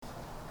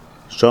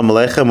Shalom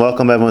Aleichem,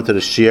 welcome everyone to the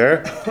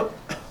Shir.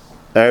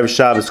 Erev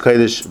Shabbos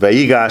Kodesh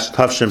Vayigash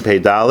Tavshin Pei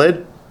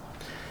Dalid.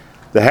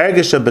 The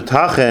Hergish of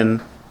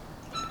B'tachin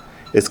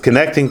is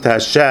connecting to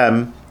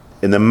Hashem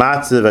in the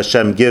matzav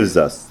Hashem gives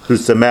us through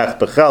Samech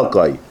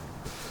B'chelkai.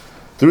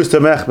 Through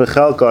Samech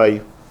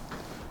B'chelkai,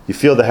 you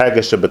feel the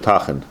Hergish of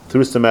B'tachin.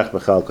 Through Samech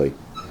B'chelkai.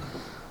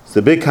 So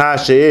the big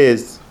kasha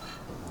is,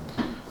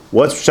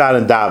 what's pshat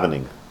in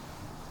davening?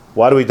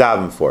 What do we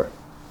daven for?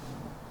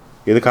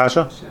 You the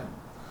kasha?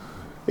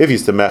 If you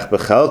samech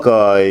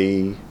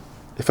b'chelkai,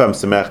 if I'm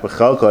samech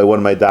b'chelkai, what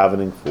am I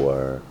davening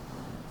for?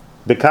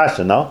 Big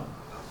kasha, no?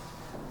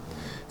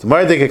 It's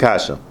more than a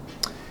kasha.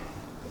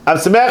 I'm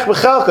samech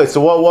b'chelkai, so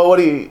what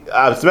do you?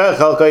 I'm samech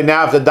b'chelkai. Now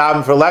I have to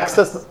daven for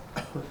Lexus. Does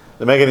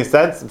that make any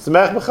sense? I'm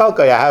samech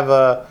b'chelkai.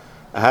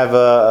 I have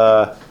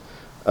a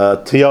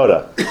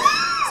Toyota.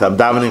 So I'm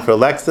davening for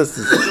Lexus.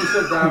 You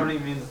said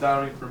davening means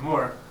davening for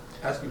more.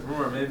 Asking for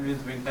more. Maybe it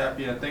means being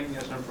happy and thanking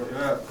Hashem for what you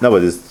have. No,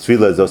 but this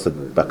tefillah is also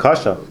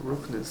bakasha.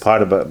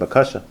 Part of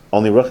bakasha.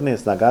 Only ruchni,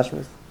 it's not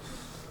gashmis.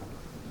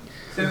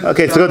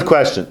 Okay, it's a good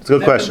question. It's a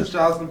good question. There's a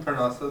shalos in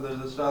Parnasa.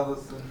 There's a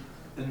shalos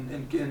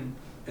in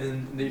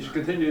you should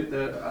continue.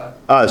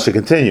 It should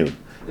continue.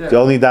 Yeah. The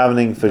only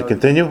davening for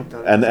continue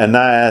and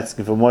not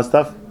asking for more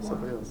stuff?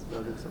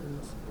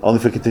 Only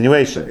for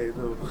continuation.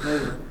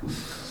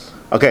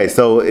 Okay,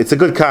 so it's a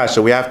good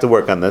kasha. We have to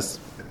work on this.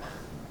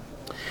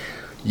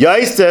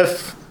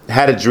 Yosef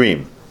had a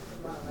dream,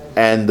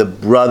 and the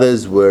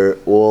brothers were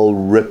all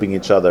ripping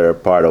each other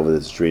apart over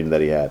this dream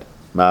that he had.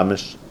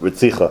 Mamish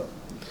Ritzicha.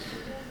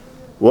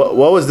 What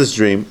was this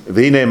dream?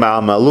 V'hinei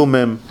ma'al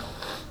ma'alumim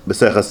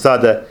b'seichas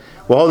sadeh.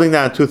 We're holding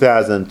down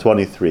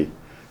 2023.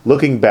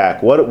 Looking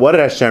back, what did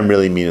Hashem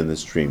really mean in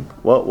this dream?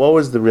 What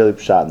was the really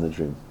pshat in the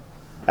dream?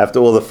 After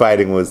all the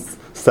fighting was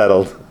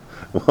settled,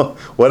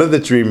 what did the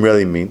dream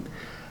really mean?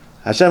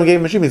 Hashem gave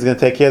him a dream. He's going to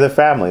take care of the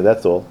family.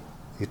 That's all.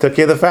 He took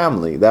care of the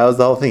family. That was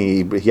the whole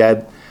thing. He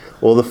had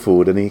all the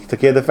food and he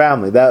took care of the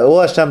family. That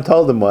all Hashem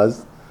told him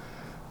was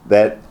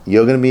that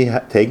you're going to be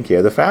taking care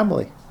of the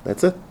family.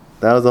 That's it.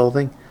 That was the whole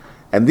thing.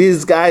 And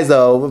these guys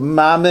are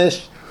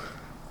mamish,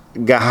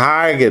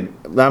 gahargid.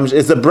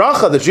 It's a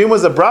bracha. The dream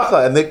was a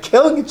bracha, and they're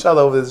killing each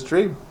other over this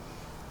dream.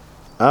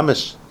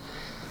 Mamish.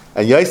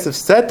 And Yosef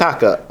said,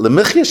 "Taka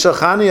lemichya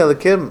shachani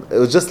alakim." It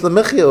was just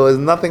lemichya. It was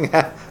nothing.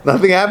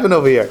 Nothing happened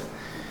over here.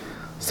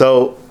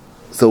 So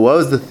what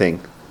was the thing?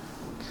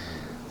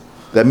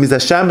 That means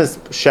Hashem is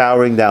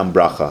showering down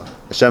bracha.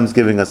 Hashem's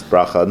giving us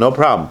bracha. No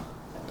problem.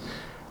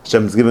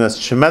 Hashem's giving us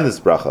tremendous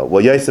bracha.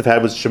 What Yosef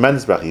had was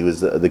tremendous bracha. He was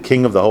the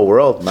king of the whole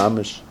world.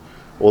 Mamish.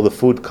 All the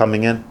food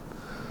coming in.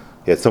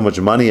 He had so much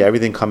money,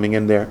 everything coming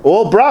in there.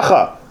 All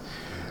bracha.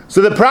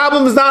 So the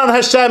problem is not on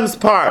Hashem's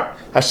part.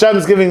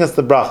 Hashem's giving us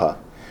the bracha.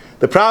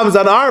 The problem is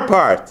on our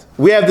part.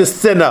 We have the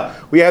sinna.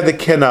 We have the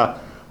kinna.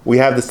 We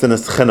have the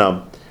sinnas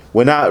chinam.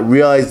 We're not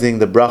realizing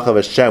the bracha of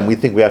Hashem. We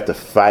think we have to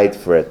fight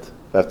for it.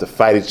 We have to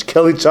fight,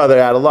 kill each other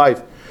out of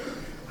life.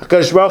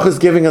 HaKadosh Baruch Hu is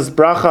giving us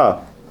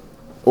bracha.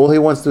 All He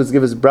wants to do is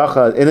give us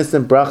bracha,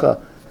 innocent bracha.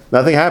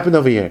 Nothing happened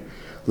over here.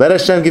 Let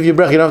Hashem give you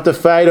bracha. You don't have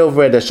to fight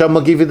over it. Hashem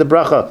will give you the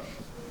bracha.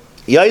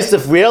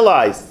 Yosef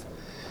realized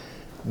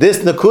this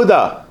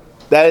nakuda,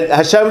 that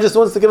Hashem just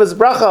wants to give us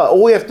bracha.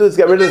 All we have to do is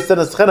get rid of the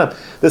sinas chinam.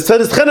 The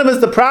sinas chinam is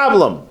the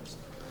problem.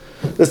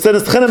 The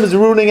sinas chinam is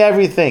ruining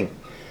everything.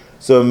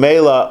 So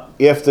Mela,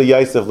 after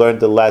Yosef learned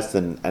the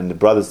lesson and the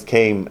brothers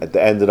came at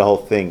the end of the whole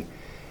thing,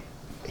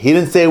 he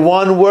didn't say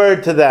one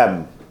word to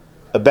them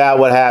about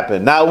what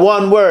happened. Not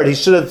one word. He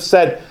should have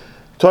said,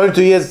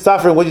 22 years of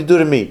suffering, what did you do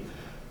to me?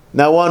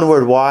 Not one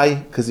word. Why?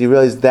 Because he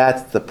realized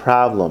that's the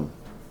problem.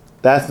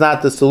 That's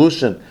not the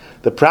solution.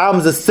 The problem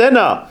is a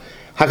sinner.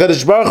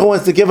 HaKadosh Baruch Hu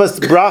wants to give us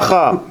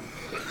bracha.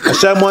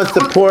 Hashem wants to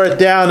pour it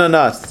down on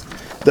us.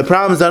 The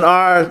problem is on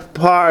our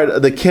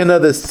part, the kinna,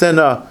 the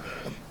sinner.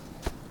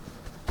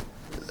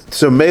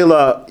 So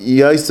Mela,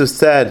 Yosef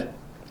said,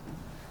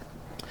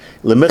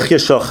 "Lemichya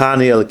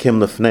shalchani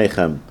elakim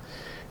lefneichem."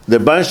 The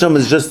Rebbeinu Shalom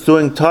is just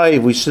doing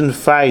taiv. We shouldn't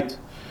fight.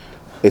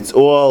 It's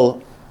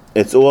all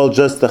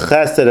just the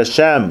chesed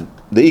Hashem.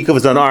 The ikav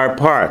is on our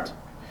part.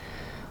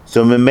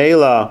 So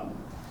Mela,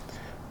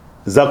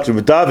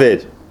 Zakir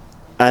David,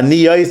 Ani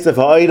Yosef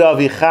ha'oida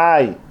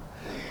avichai.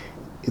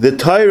 The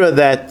Torah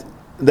that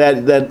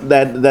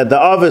the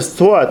Avos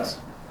taught,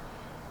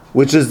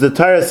 which is the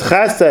Torah's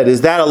chesed,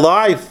 is that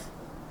alive?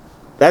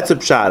 That's a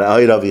pshat.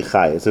 Ha'oida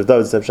avichai. It's a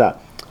pshat.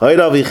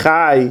 Ha'oida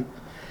avichai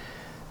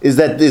is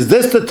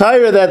this the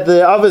Torah that the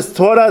Avos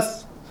taught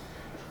us?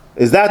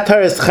 Is that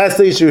Torah's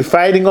chesed? You should be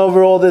fighting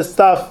over all this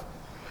stuff?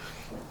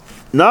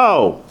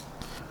 No.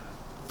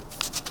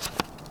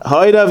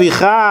 Ha'oida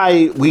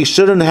avichai, we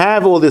shouldn't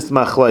have all this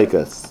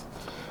machlokes.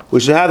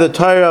 We should have the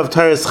Torah of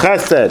Torah's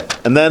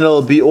chesed, and then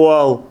it'll be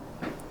all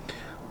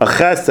a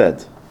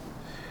chesed.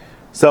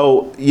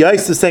 So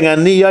Yosef saying,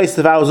 Ani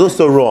Yosef, I was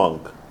also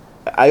wrong.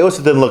 I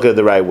also didn't look at it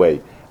the right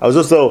way. I was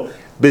also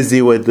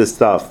busy with this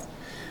stuff.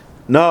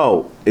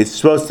 No, it's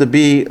supposed to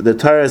be the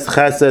Torah's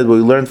chesed. We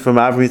learned from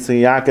Avraham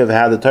and Yaakov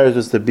how the Torah is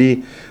supposed to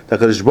be. that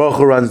Kadosh Baruch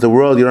Hu runs the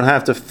world. You don't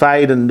have to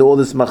fight and all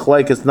this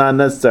machlokes is not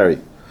necessary.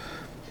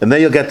 And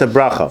then you'll get the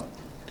bracha.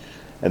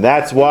 And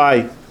that's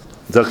why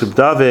Dr.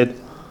 David,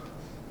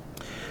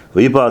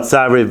 why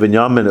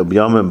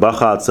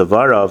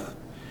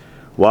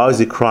was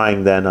he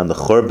crying then on the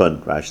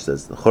Churban? Rashi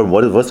says, the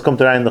Churban. What's come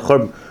to write in the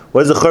Churban?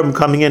 What is the Churban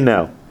coming in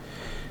now?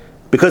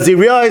 Because he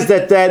realized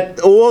that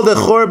all the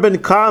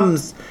Churban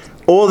comes,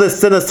 all the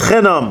sinas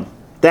chinam,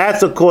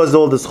 that's what caused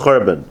all this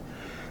Churban.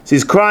 So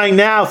he's crying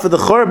now for the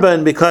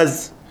Churban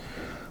because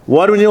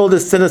what do we need all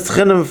this sinas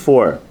chinam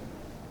for?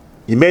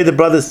 He made the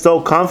brothers so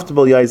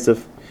comfortable,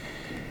 Yosef.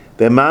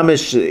 The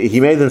mamish, he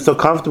made them so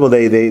comfortable.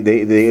 They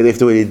if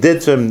the way he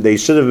did to him, they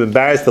should have been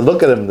embarrassed to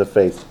look at him in the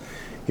face.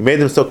 He made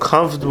them so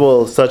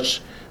comfortable,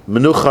 such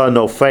menucha,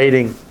 no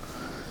fighting,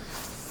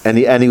 and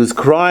he was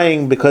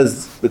crying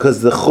because the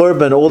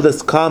churban, all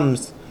this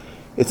comes.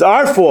 It's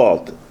our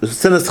fault.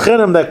 It's sinas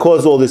chinam that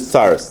caused all this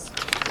tsaros.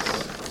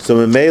 So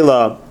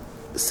Memela,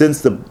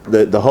 since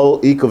the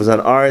whole ikuv is on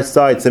our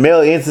side, so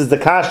Memela answers the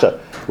kasha.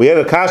 We have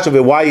a kasha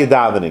with why are you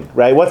davening,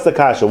 right? What's the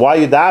kasha? Why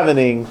are you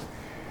davening?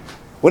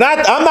 I'm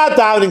not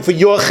davening for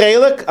your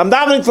chelik. I'm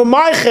davening for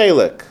my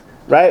chelik,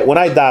 right? When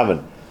I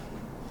daven,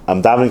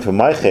 I'm davening for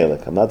my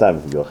chelik. I'm not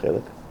davening for your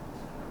chelik.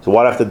 So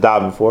what do I have to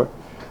daven for?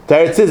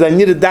 There it says I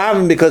need to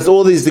daven because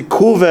all these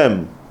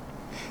ikuvim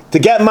to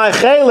get my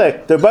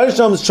chelik. The Rebbe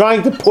Shalom is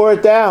trying to pour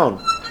it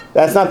down.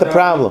 That's not the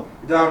problem.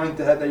 Davening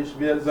to that you should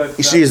be able to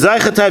you should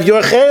to have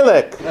your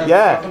chelik.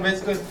 Yeah.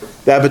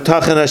 They have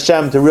betachin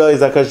Hashem to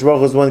realize that Kadosh Baruch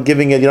Hu is the one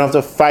giving it. You don't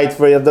have to fight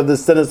for it. You don't have to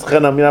have the sinas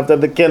chinam. You don't have to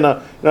have the kinna. You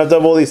don't have to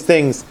have all these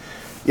things.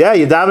 Yeah,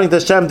 you're davening to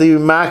Hashem to you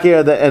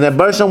makir, and the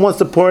Rebbe Shalom wants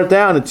to pour it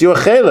down. It's your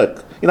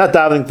chelik. You're not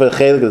davening for a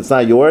chelik that's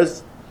not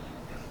yours.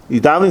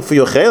 You're davening for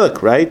your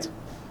chelik, right?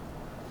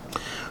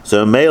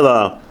 So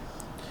Mela,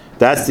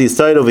 that's the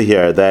side over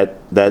here that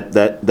the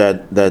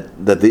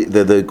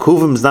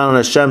kuvim is not on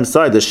Hashem's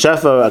side. The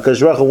shefa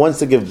HaKadosh Baruch Hu wants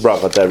to give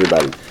bracha to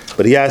everybody,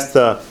 but he has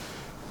to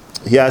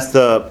be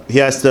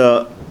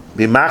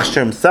machshir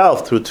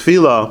himself through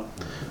tefillah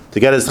to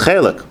get his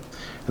chelik.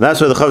 And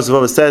that's where the Chavos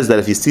Vava says that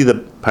if you see the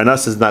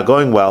parnas is not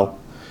going well,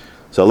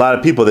 so a lot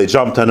of people, they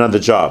jump to another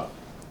job.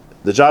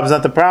 The job is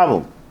not the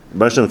problem.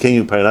 Hashem can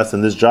you parnas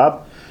in this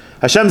job?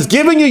 Hashem's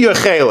giving you your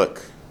chelik.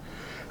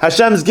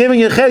 Hashem's giving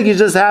you chelik. You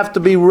just have to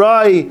be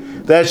right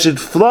that it should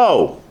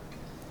flow.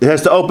 It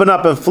has to open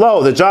up and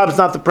flow. The job is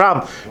not the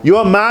problem.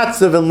 Your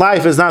matzav in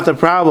life is not the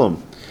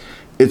problem.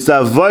 It's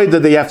the avoid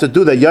that they have to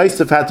do that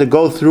Yosef had to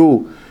go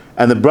through,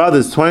 and the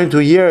brothers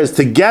 22 years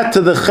to get to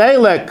the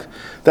chelik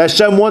that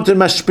Hashem wanted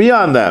mashpia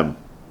on them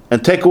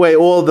and take away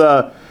all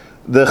the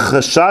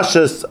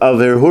chashashas of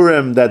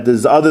Hirhurim, that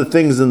there's other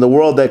things in the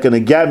world that are going to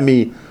get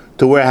me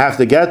to where I have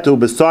to get to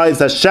besides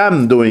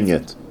Hashem doing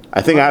it.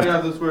 I think I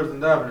have those words in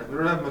davening. We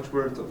don't have much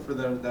words for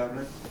them in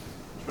davening.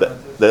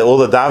 All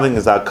the davening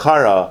is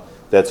akara,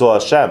 that's all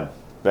Hashem.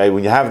 Right?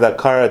 When you have that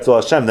akara, it's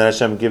all Hashem, then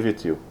Hashem give it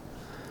to you.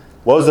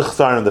 What was the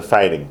chsaron of the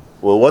fighting?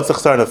 Well, what's the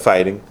chsaron of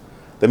fighting?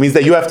 That means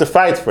that you have to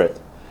fight for it.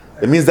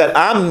 It means that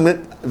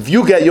if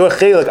you get your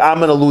chelik, I'm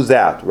going to lose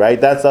out,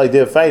 right? That's the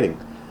idea of fighting.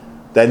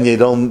 Then you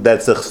don't.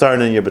 That's a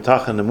chsaron in your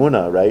betachan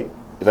emunah, right?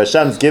 If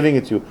Hashem's giving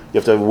it to you, you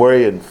have to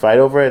worry and fight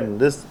over it and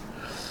this.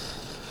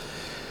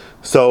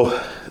 So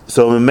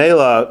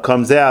Memela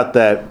comes out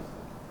that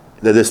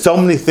there's so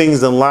many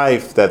things in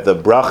life that the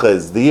bracha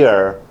is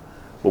there,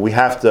 but we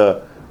have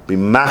to be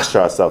machshir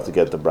ourselves to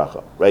get the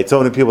bracha, right?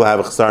 So many people have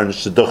a chsaron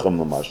shidduchim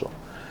l'mashal.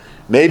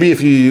 Maybe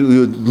if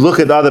you look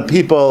at other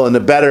people in a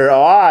better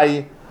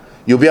eye,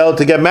 you'll be able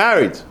to get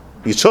married.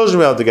 Your children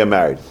will be able to get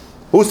married.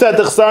 Who said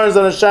the chsaron is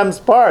on Hashem's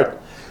part?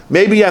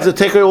 Maybe you have to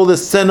take away all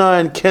this sinna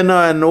and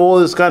kinna and all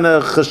this kind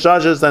of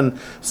chashashes and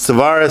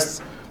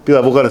svaris. People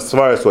have all kind of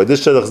svaris.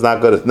 This shidduch is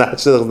not good. That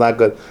shidduch is not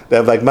good. They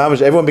have like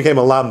mamish. Everyone became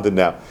a lamdan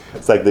now.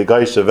 It's like the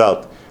guy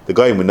Shavelt. The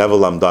guy who never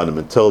lamdanim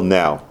until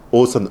now.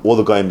 All of a sudden, all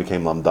the guys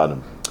became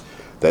lamdanim.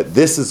 That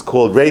this is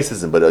called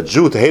racism, but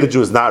to hate a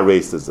Jew is not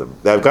racism.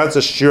 They have gone to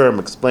shiurim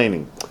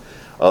explaining.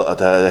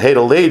 To hate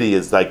a lady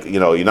is like, you're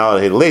not allowed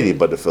to hate a lady,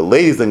 but if a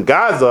lady's in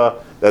Gaza,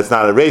 that's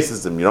not a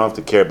racism. You don't have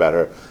to care about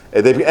her.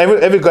 And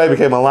every guy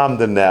became a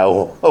lamdan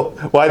now.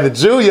 Why the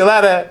Jew? You're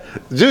allowed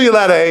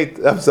to hate.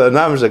 I'm sorry,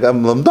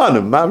 I'm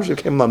lamdanim. Mamish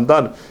became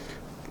lamdanim.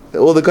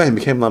 All the guys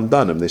became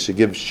lamdanim. They should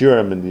give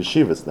shiurim in the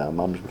yeshivas now.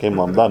 Mamish became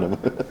lamdanim.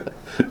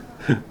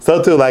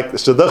 So too, like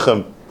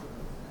shidduchim.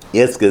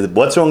 Yes, because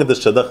what's wrong with the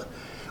shidduch?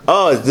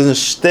 Oh, it didn't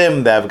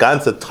stem. They have gone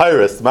to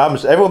terrorists.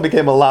 Everyone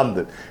became a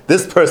lamdan.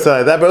 This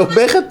personality, that, but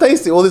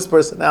all this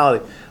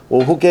personality.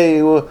 Well, who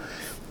gave?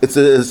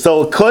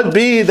 So it could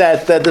be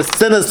that the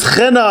sin is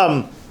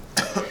chinam.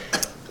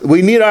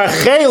 We need our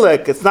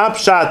chelik. It's not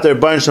pshat. The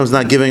Rebbeinu Shalom is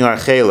not giving our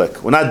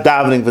chelik. We're not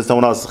davening for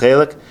someone else's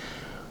chelik.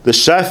 The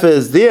shefa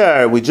is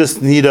there. We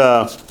just need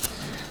a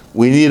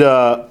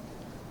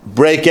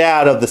break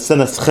out of the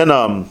sin is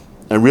chinam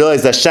and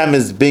realize that Hashem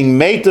is being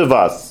made of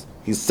us.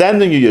 He's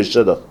sending you your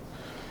shidduch.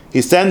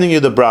 He's sending you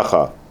the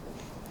bracha.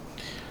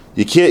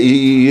 You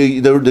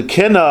can't. The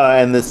kinna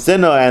and the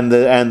sinna and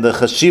the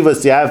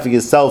chashivas you have for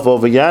yourself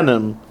over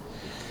yanim.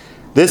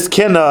 This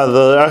kinna,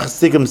 the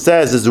Archasikim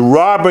says, is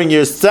robbing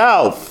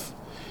yourself.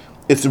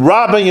 It's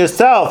robbing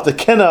yourself. The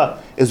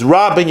kinna is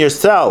robbing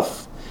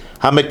yourself.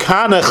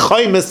 Hamekana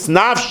chaymis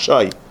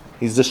nafshay.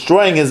 He's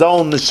destroying his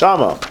own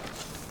neshama.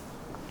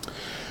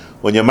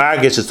 When you're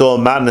margish, it's all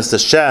madness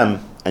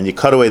Hashem, and you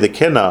cut away the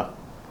kinna,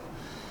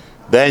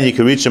 then you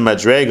can reach a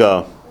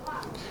madrega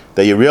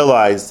that you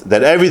realize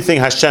that everything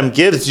Hashem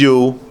gives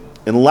you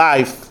in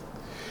life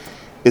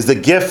is a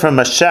gift from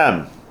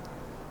Hashem.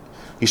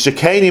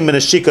 Yishakeni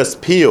minashikas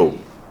piyu.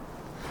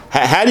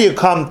 How do you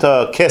come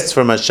to a kiss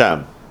from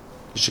Hashem?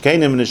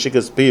 Yishakeni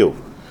minashikas piyu.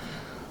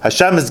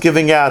 Hashem is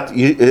giving out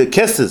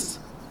kisses,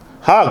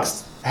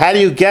 hugs. How do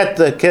you get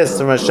the kiss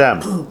from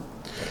Hashem?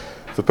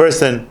 If a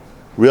person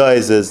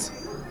realizes,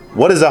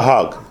 what is a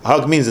hug? A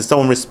hug means that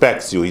someone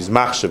respects you, he's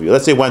machshav you.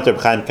 Let's say you went to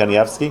Reb Chaim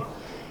Kanievsky,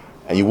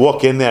 and you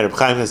walk in there, Reb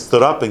Chaim has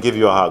stood up and give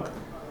you a hug.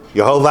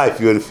 Your whole life,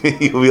 you'll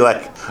be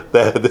like,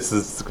 this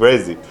is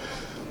crazy.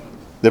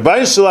 The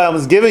Rebbeinu Shalom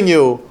is giving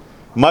you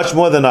much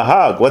more than a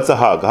hug. What's a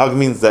hug? A hug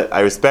means that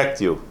I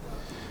respect you.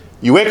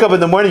 You wake up in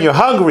the morning, you're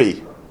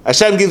hungry.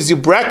 Hashem gives you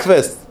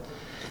breakfast.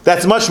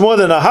 That's much more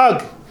than a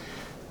hug.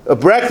 A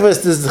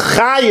breakfast is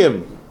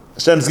chayim.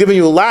 Hashem's giving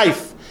you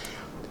life.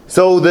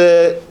 So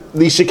the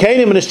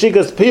shekanim and the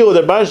shikas piyu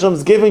that Rebbeinu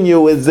is giving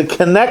you is the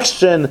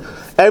connection.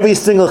 Every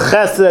single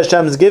chesed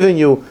Hashem is giving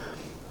you,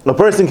 a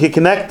person can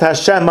connect to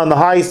Hashem on the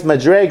highest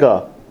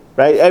madrega.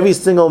 Right? Every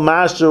single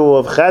mashu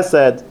of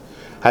chesed,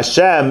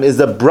 Hashem is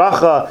a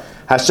bracha.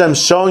 Hashem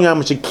showing you how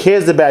much He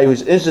cares about you,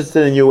 He's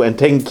interested in you and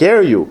taking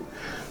care of you.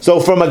 So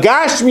from a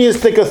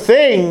gashmiistic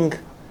thing,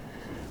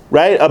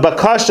 right, a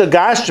bakasha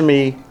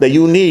gashmi that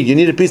you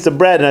need a piece of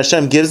bread and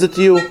Hashem gives it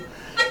to you,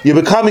 you're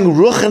becoming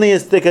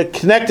ruchniistic,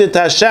 connected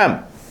to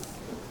Hashem.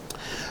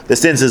 The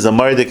sense is a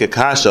mardik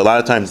kasha. A lot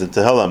of times in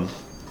Tehillim,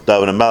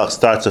 when a melech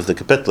starts with the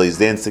kapitel, he's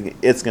dancing,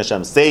 it's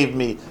Hashem, save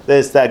me,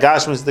 this, that,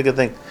 gashmiistic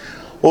thing.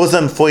 All of a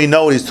sudden, before you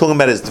know it, he's talking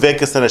about his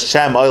dvekas and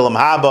Hashem, oilam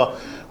haba.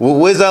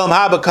 Where's oilam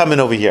haba coming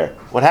over here?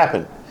 What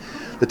happened?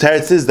 The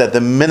Torah says that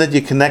the minute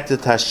you're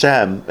connected to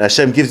Hashem,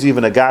 Hashem gives you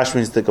even a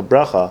gashmiistic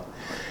bracha.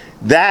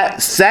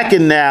 That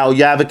second now,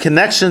 you have a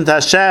connection to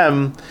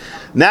Hashem.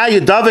 Now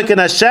you're davik in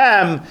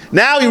Hashem.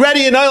 Now you're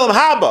ready in oilam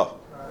haba.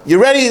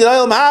 You're ready in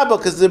oilam haba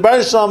because the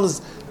Rebbeinu Shalom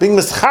is being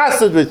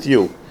mischased with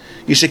you.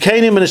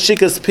 Yishakeinim and a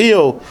shikas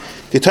piyu.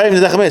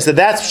 So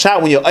that's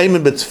shot when you're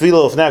aimin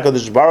b'tfilah of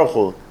Nakadosh Baruch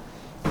Hu,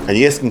 and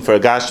you're asking for a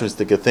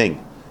gashmistic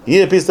thing. You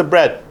need a piece of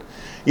bread.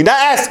 You're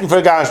not asking for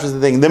a gashmistic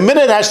thing. The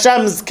minute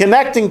Hashem is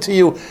connecting to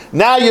you,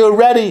 now you're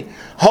ready,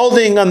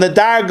 holding on the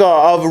darga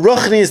of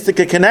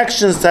ruchnistic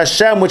connections to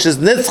Hashem, which is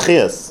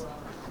nitzchias,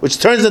 which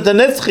turns into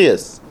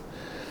nitzchias.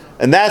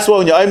 And that's why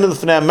when you're aimin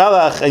l'fnei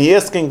melech and you're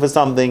asking for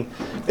something,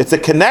 it's a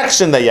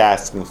connection that you're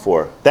asking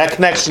for. That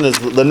connection is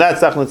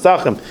l'netzach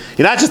netzachim.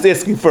 You're not just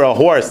asking for a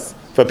horse,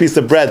 for a piece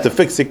of bread to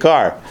fix your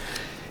car.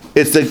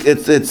 It's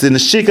in the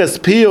shikas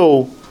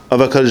piyu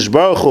of a Kadosh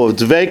Baruch Hu, of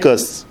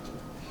dveikus.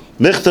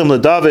 Michtam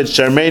leDavid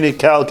sharmeini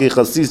kel ki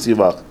chasisi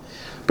vach.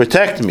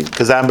 Protect me,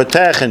 because I'm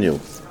beteching you.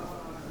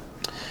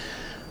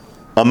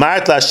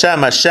 Amart Hashem,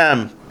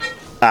 Hashem,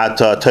 at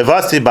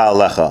tevasi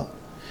ba'alecha.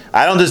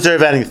 I don't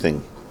deserve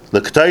anything.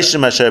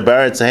 L'k'toshim asher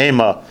b'aretz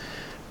hema.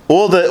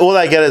 All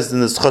I get is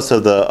in the schus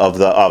of the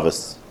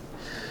avos.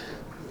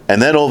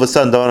 And then all of a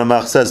sudden, David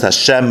HaMelech says,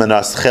 Hashem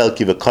menas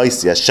chelki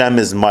v'koisi. Hashem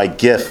is my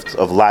gift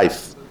of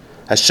life.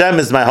 Hashem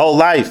is my whole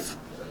life.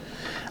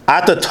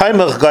 Ata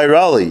toimach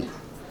gairali.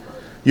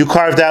 You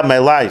carved out my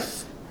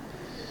life.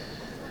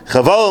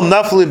 Chavolim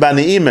nafli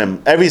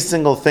bani'imim. Every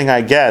single thing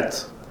I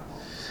get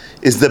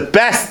is the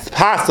best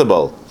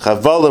possible.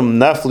 Chavolim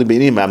nafli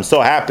bani'imim. I'm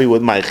so happy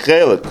with my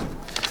chelik.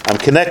 I'm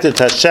connected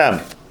to Hashem.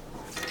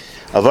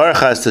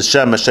 Avarchas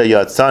Hashem asher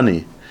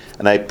yatzani.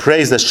 And I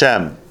praise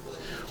Hashem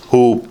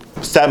who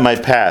set my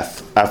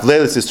path.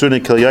 Afleilis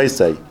yisruni kil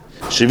yosei.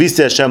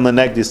 Shavisi Hashem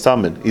lenegdi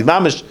samin.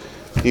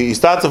 He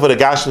starts off with a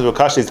gashmis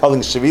v'kasha. He's telling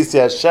Shavisi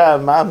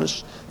Hashem,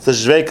 mamish. It's a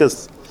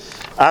shveikas.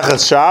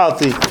 Achas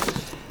sha'alti.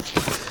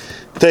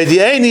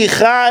 Teidi'eni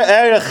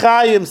erech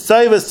chayim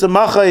soivas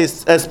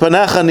samachais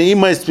espanecha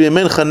ne'imais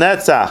b'yamincha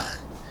netzach.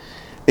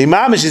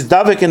 Imamish is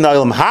davik in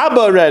oilam haba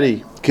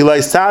already. Ki lo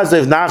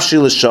yisazev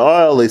nafshi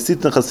l'sha'ol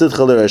le'sitn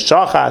chasidcha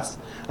l'reshachas.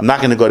 I'm not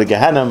going to go to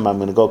Gehenna. I'm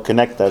going to go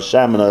connect to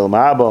Hashem and oilam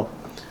haba.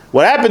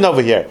 What happened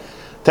over here?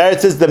 Torah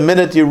says the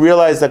minute you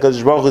realize that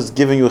Kadosh Baruch Hu is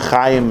giving you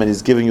chayim and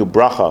He's giving you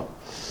bracha,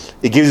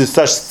 it gives you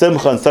such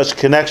simcha and such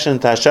connection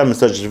to Hashem and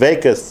such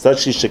dveikus, such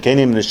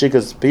shekanim and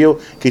shikas piyu,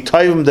 ki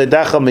toivim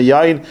dedecha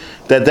meyayin,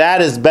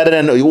 that is better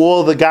than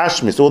all the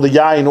gashmis, all the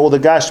yayin, all the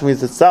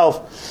gashmis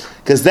itself,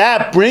 because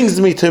that brings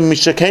me to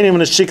shekanim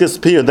and shikas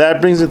piyu. That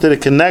brings me to the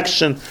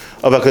connection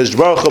of HaKadosh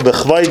Baruch Hu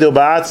b'chvaydo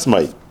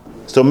ba'atzmai.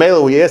 So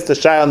Mela, we asked the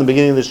Shai in the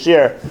beginning of this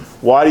year,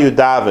 why do you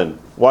daven?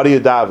 Why do you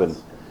daven?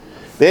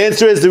 The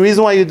answer is, the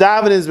reason why you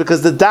daven is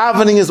because the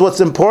davening is what's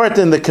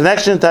important, the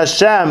connection to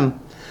Hashem.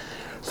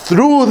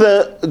 Through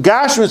the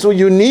gashmis, what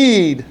you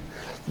need,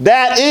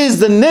 that is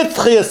the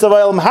nitzchias of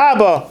oilam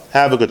haba.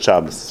 Have a good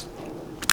Shabbos.